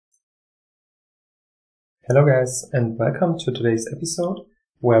Hello guys, and welcome to today's episode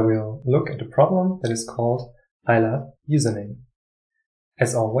where we'll look at a problem that is called I love username.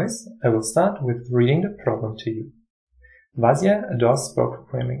 As always, I will start with reading the problem to you. Vasya adores sport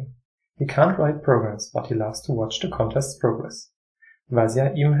programming. He can't write programs, but he loves to watch the contest's progress.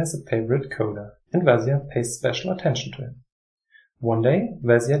 Vasya even has a favorite coder, and Vasya pays special attention to him. One day,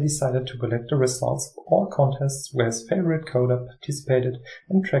 Vasya decided to collect the results of all contests where his favorite coder participated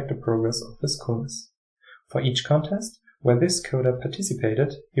and track the progress of his coolness. For each contest where this coder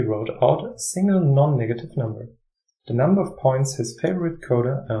participated, he wrote out a single non-negative number, the number of points his favorite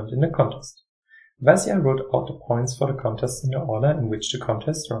coder earned in the contest. Vasya wrote out the points for the contest in the order in which the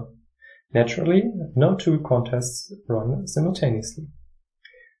contest ran. Naturally, no two contests run simultaneously.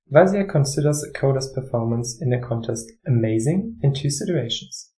 Vasya considers a coder's performance in a contest amazing in two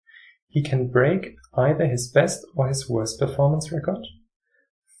situations. He can break either his best or his worst performance record.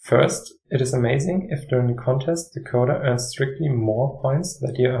 First, it is amazing if during the contest the coder earns strictly more points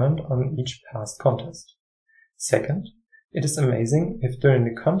than he earned on each past contest. Second, it is amazing if during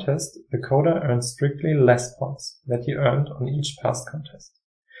the contest the coder earns strictly less points than he earned on each past contest.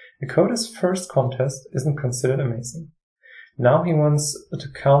 The coder's first contest isn't considered amazing. Now he wants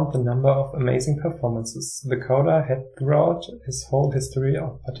to count the number of amazing performances the coder had throughout his whole history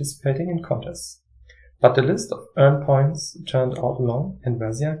of participating in contests. But the list of earned points turned out long and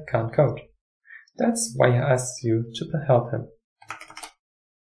Vasya can't code. That's why he asks you to help him.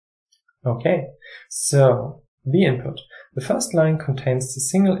 Okay, so the input. The first line contains the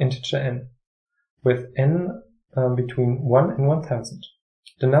single integer n, with n between 1 and 1000,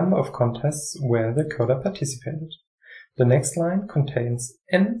 the number of contests where the coder participated. The next line contains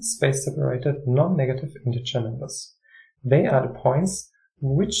n space-separated non-negative integer numbers. They are the points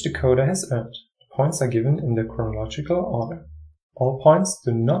which the coder has earned. Points are given in the chronological order. All points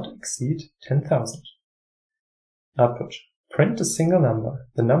do not exceed 10,000. Output. Print the single number,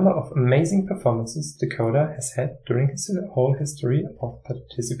 the number of amazing performances the coder has had during his whole history of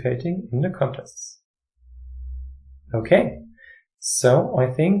participating in the contests. Okay, so I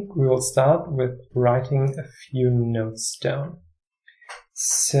think we will start with writing a few notes down.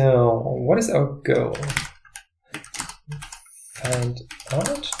 So, what is our goal? Find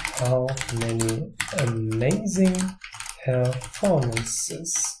out how many amazing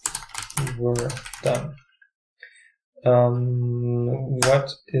performances were done. What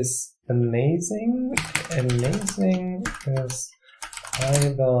is amazing? Amazing is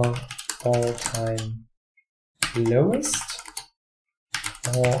either all-time lowest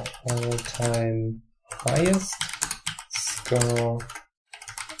or all-time highest score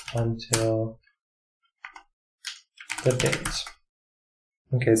until the date.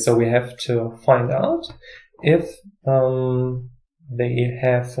 Okay, so we have to find out if they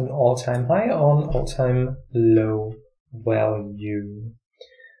have an all-time high or an all-time low value.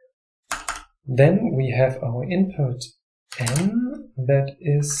 Then we have our input n, that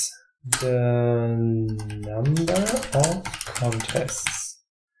is the number of contests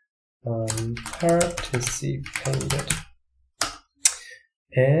participated.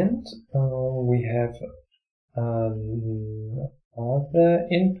 And we have other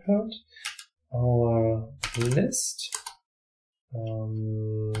input, our list,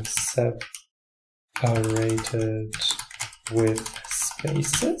 separated with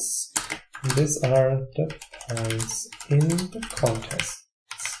spaces. These are the points in the contests.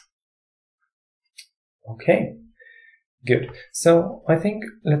 Okay, good. So I think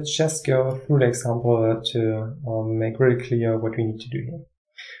let's just go through the example to make really clear what we need to do here.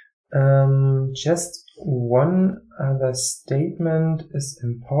 Just one other statement is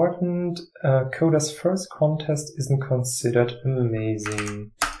important. Coder's first contest isn't considered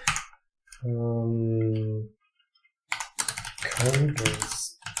amazing.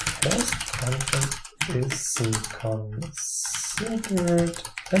 Coder's first contest isn't considered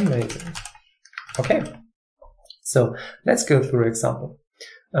amazing. Okay, so let's go through the example.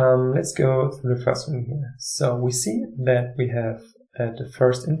 Let's go through the first one here. So we see that we have the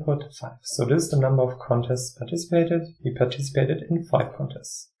first input 5. So this is the number of contests participated. He participated in 5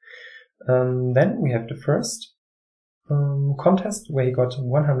 contests. Then we have the first contest where he got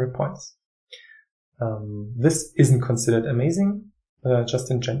 100 points. This isn't considered amazing,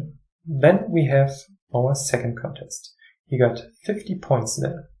 just in general. Then we have our second contest. He got 50 points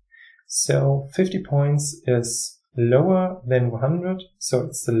there. So 50 points is lower than 100, so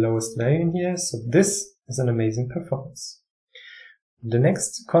it's the lowest value in here. So this is an amazing performance. The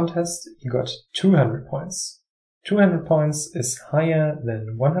next contest, he got 200 points. 200 points is higher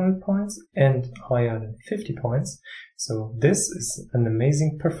than 100 points and higher than 50 points. So this is an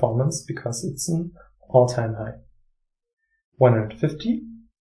amazing performance because it's an all-time high. 150.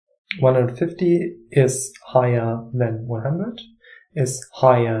 150 is higher than 100, is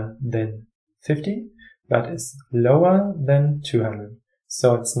higher than 50, but is lower than 200.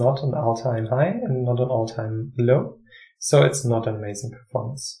 So it's not an all-time high and not an all-time low. So it's not an amazing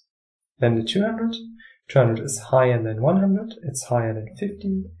performance. Then the 200. 200 is higher than 100. It's higher than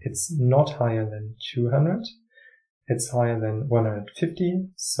 50. It's not higher than 200. It's higher than 150.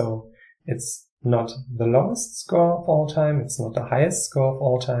 So it's not the lowest score of all time. It's not the highest score of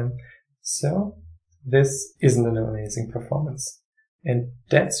all time. So this isn't an amazing performance. And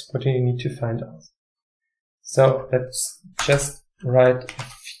that's what you need to find out. So let's just write a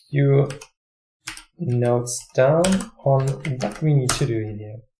few notes down on what we need to do in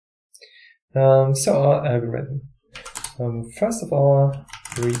here. So our algorithm. First of all,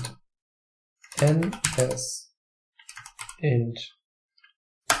 read n as int.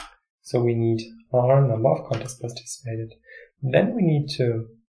 So we need our number of contests participated. Then we need to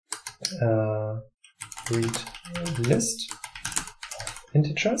read list of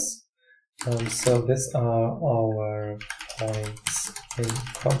integers. So these are our points in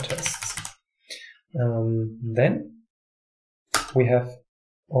contests. Then we have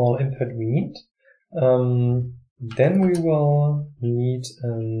all input we need. Then we will need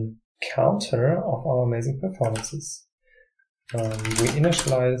a counter of our amazing performances. We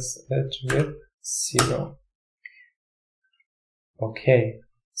initialize it with 0. Okay,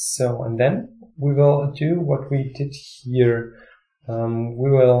 so and then we will do what we did here. We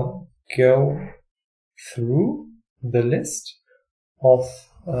will go through the list of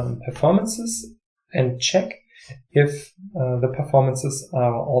performances and check if the performances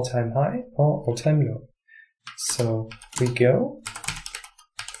are all-time high or all-time low. So we go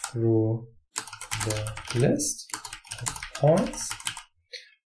through the list of points,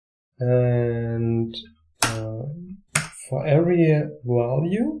 and for every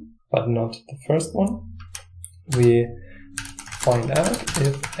value, but not the first one, we find out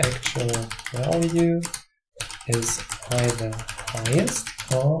if actual value is either highest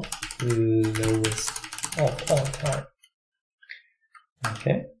or lowest of all time.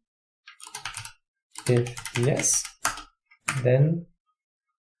 Okay. If yes, then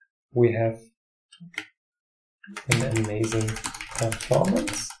we have an amazing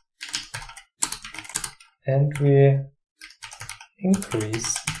performance and we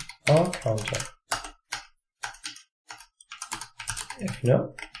increase our counter. If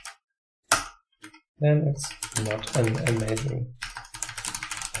no, then it's not an amazing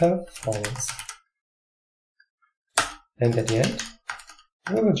performance. And at the end,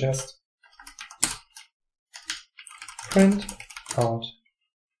 we will just print out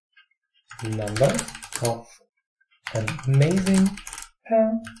number of amazing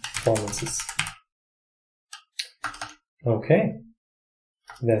performances. Okay,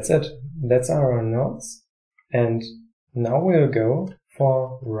 that's it. That's our notes. And now we'll go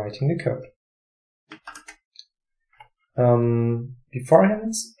for writing the code.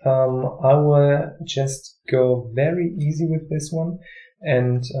 Beforehand, I will just go very easy with this one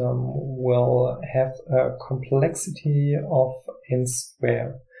and will have a complexity of n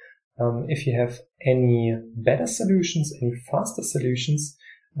square. If you have any better solutions, any faster solutions,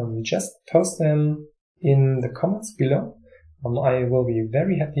 just post them in the comments below. I will be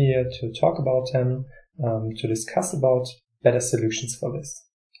very happy to talk about them, to discuss about better solutions for this.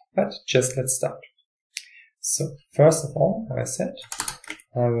 But just let's start. So first of all, like I said,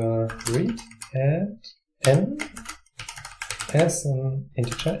 I will read at n as an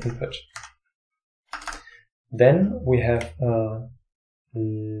integer input. Then we have a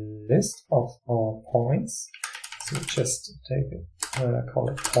list of our points. So just take it, call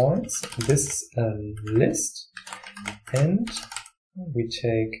it points. This is a list, and we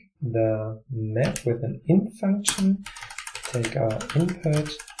take the map with an int function, take our input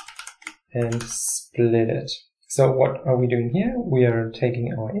and split it. So what are we doing here? We are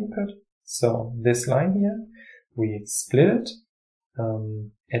taking our input, so this line here, we split it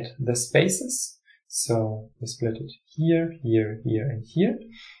at the spaces. So we split it here, here, here, and here.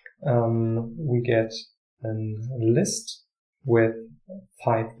 We get a list with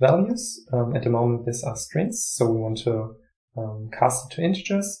 5 values. At the moment these are strings, so we want to cast it to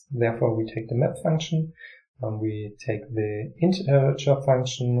integers. Therefore we take the map function. We take the integer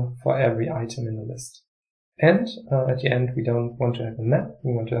function for every item in the list. And at the end, we don't want to have a map,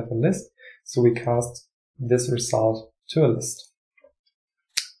 we want to have a list. So we cast this result to a list.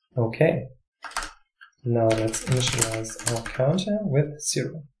 Okay. Now let's initialize our counter with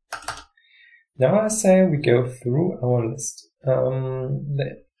 0. Now I say we go through our list.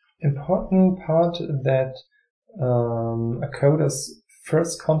 The important part that a coder's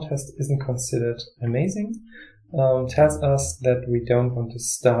first contest isn't considered amazing tells us that we don't want to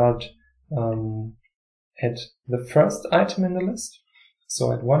start at the first item in the list,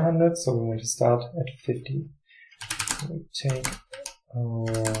 so at 100, so we want to start at 50. We take our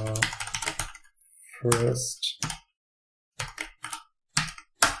first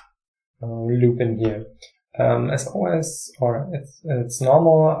loop in here. As always, or it's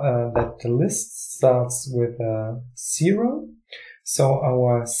normal that the list starts with 0, so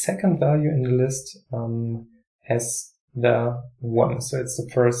our second value in the list has the 1, so it's the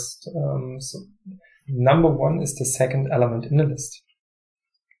first, so number 1 is the second element in the list.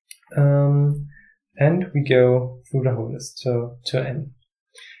 And we go through the whole list to n.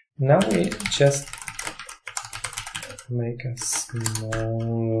 Now we just make a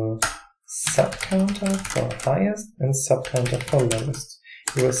small subcounter for highest and subcounter for lowest.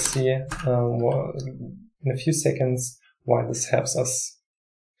 You will see in a few seconds why this helps us.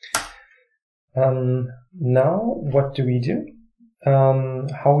 Now what do we do?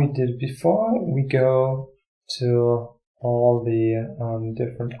 How we did it before, we go to all the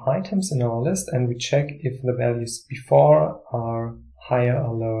different items in our list and we check if the values before are higher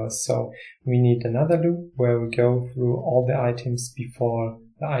or lower. So we need another loop where we go through all the items before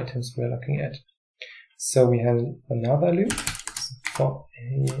the items we're looking at. So we have another loop for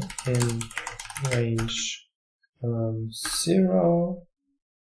a in range 0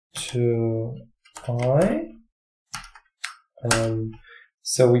 to I.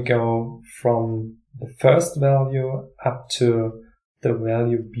 So we go from the first value up to the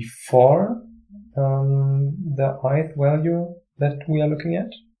value before the ith value that we are looking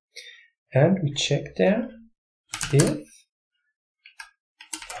at, and we check there if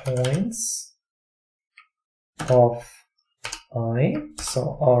points of I,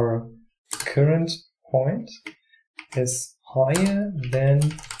 so our current point, is higher than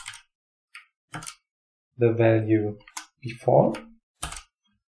the value before.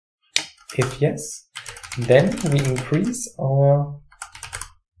 If yes, then we increase our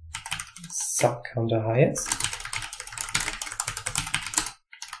subcounter highest.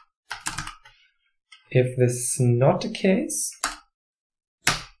 If this is not the case,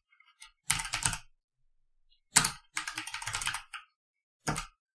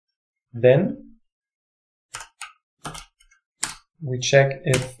 then we check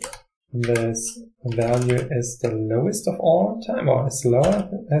if this value is the lowest of all time or is lower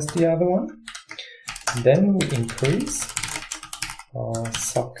as the other one. Then we increase our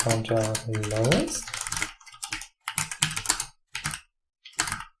subcounter lowest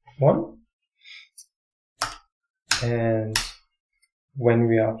 1. And when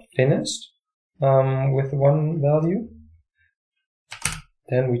we are finished with one value,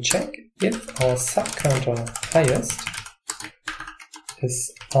 then we check if our subcounter highest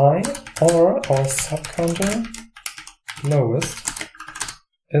is I or our subcounter lowest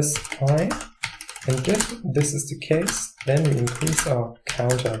is I, and if this is the case, then we increase our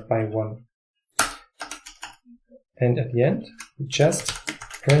counter by 1. And at the end, we just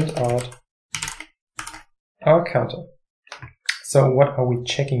print out our counter. So what are we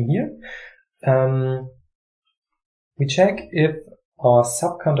checking here? We check if our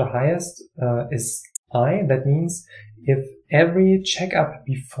subcounter highest is I. That means if every checkup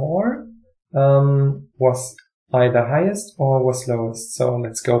before was either highest or was lowest. So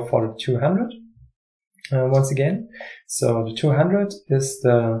let's go for the 200 once again. So the 200 is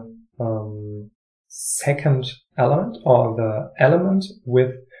the second element, or the element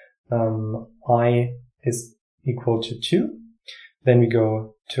with I is equal to 2. Then we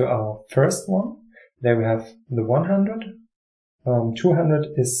go to our first one. There we have the 100. 200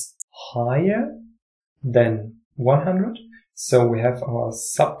 is higher than 100. So we have our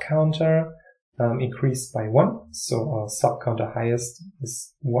subcounter increased by 1. So our subcounter highest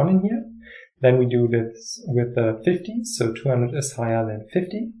is 1 in here. Then we do this with the 50. So 200 is higher than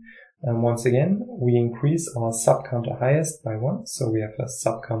 50. And once again, we increase our subcounter highest by 1. So we have a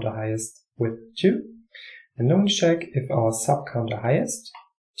subcounter highest with 2. And then we check if our subcounter highest,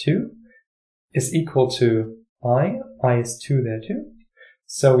 2, is equal to I is 2 there too.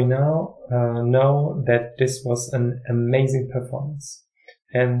 So we now know that this was an amazing performance.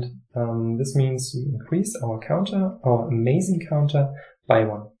 And this means we increase our counter, our amazing counter, by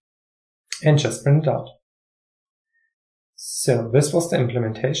 1. And just print it out. So this was the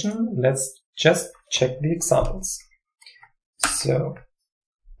implementation. Let's just check the examples. So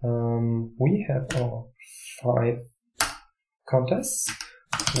we have our 5 contests: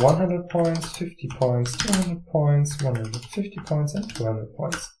 100 points, 50 points, 200 points, 150 points, and 200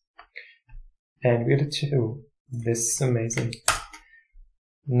 points. and we had a 2. This is amazing.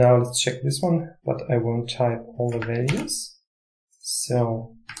 Now let's check this one, but I won't type all the values.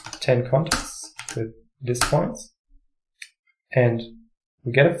 So 10 contacts with this points, and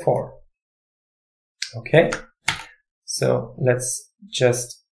we get a 4. Okay, so let's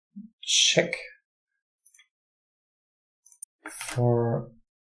just check for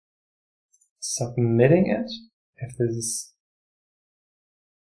submitting it, if this is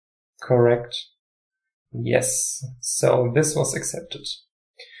correct. Yes, so this was accepted.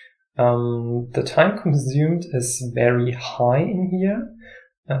 The time consumed is very high in here.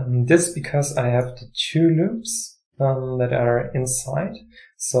 This because I have the 2 loops that are inside,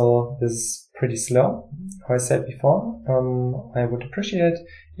 so this is pretty slow. How I said before, I would appreciate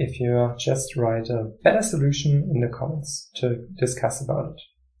if you just write a better solution in the comments to discuss about it.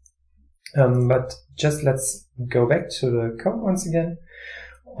 But just let's go back to the code once again.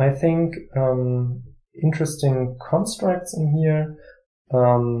 I think interesting constructs in here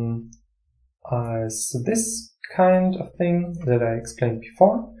is this kind of thing that I explained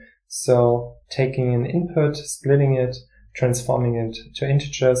before. So taking an input, splitting it, transforming it to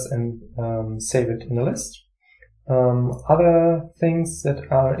integers, and save it in a list. Other things that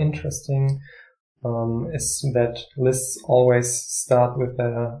are interesting is that lists always start with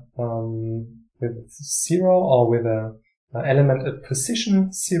a with 0 or with a element at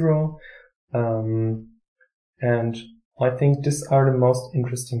position 0, and I think these are the most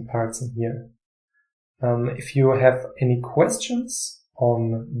interesting parts in here. If you have any questions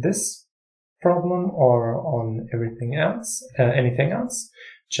on this problem or on everything else, anything else,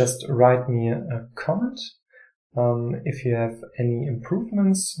 just write me a comment. If you have any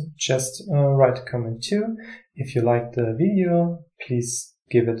improvements, just write a comment too. If you liked the video, please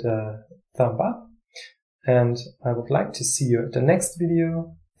give it a thumb up. And I would like to see you at the next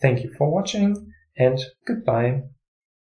video. Thank you for watching, and goodbye.